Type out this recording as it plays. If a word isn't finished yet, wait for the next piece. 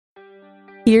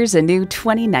Here's a new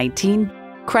 2019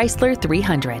 Chrysler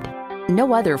 300.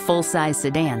 No other full-size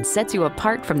sedan sets you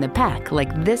apart from the pack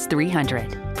like this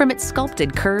 300. From its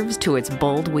sculpted curves to its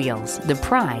bold wheels, the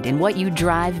pride in what you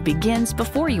drive begins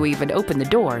before you even open the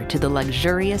door to the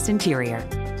luxurious interior.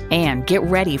 And get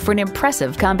ready for an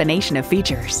impressive combination of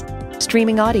features: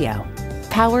 streaming audio,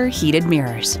 power heated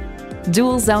mirrors,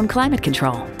 dual zone climate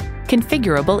control,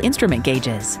 configurable instrument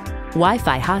gauges,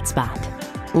 Wi-Fi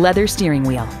hotspot, leather steering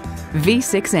wheel,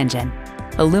 V6 engine,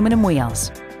 aluminum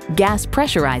wheels, gas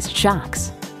pressurized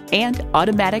shocks, and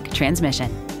automatic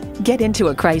transmission. Get into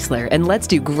a Chrysler and let's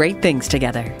do great things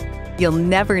together. You'll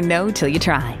never know till you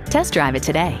try. Test drive it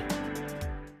today.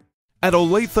 At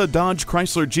Olathe Dodge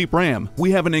Chrysler Jeep Ram,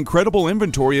 we have an incredible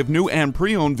inventory of new and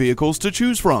pre-owned vehicles to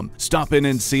choose from. Stop in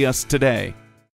and see us today.